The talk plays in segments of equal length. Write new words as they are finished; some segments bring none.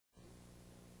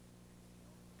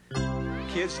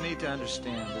Kids need to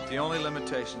understand that the only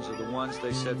limitations are the ones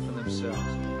they set for themselves.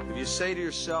 If you say to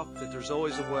yourself that there's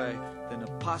always a way, then the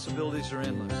possibilities are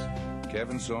endless.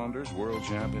 Kevin Saunders, world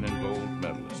champion and gold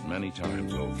medalist many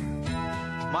times over.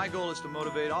 My goal is to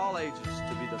motivate all ages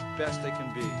to be the best they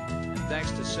can be. And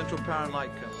thanks to Central Power and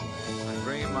Light Company, I'm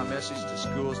bringing my message to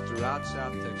schools throughout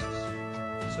South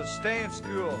Texas. So stay in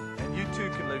school, and you too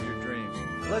can live your dreams.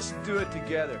 Let's do it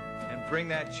together and bring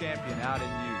that champion out in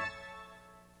you.